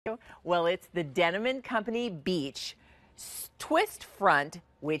Well, it's the Denim Company Beach twist front,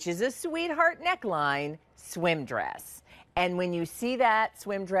 which is a sweetheart neckline swim dress. And when you see that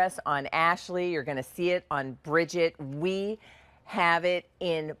swim dress on Ashley, you're going to see it on Bridget. We have it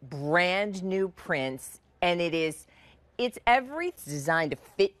in brand new prints, and it's designed to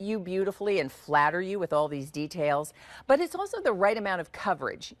fit you beautifully and flatter you with all these details, but it's also the right amount of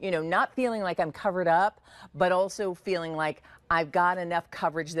coverage. You know, not feeling like I'm covered up, but also feeling like I've got enough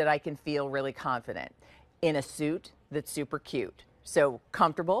coverage that I can feel really confident in a suit that's super cute. So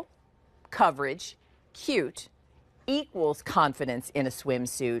comfortable, coverage, cute equals confidence in a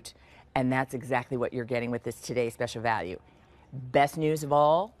swimsuit, and that's exactly what you're getting with this today's special value. Best news of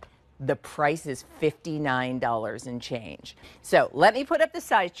all, the price is $59 and change. So let me put up the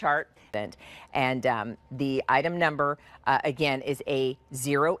size chart. And the item number, again, is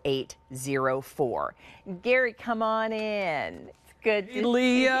A0804. Gary, come on in. It's good to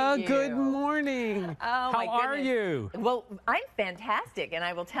see you. Good morning. Oh, my How are you? Well, I'm fantastic, and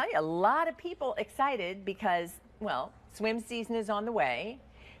I will tell you, a lot of people excited because, well, swim season is on the way.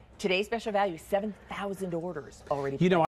 Today's special value, 7,000 orders already placed.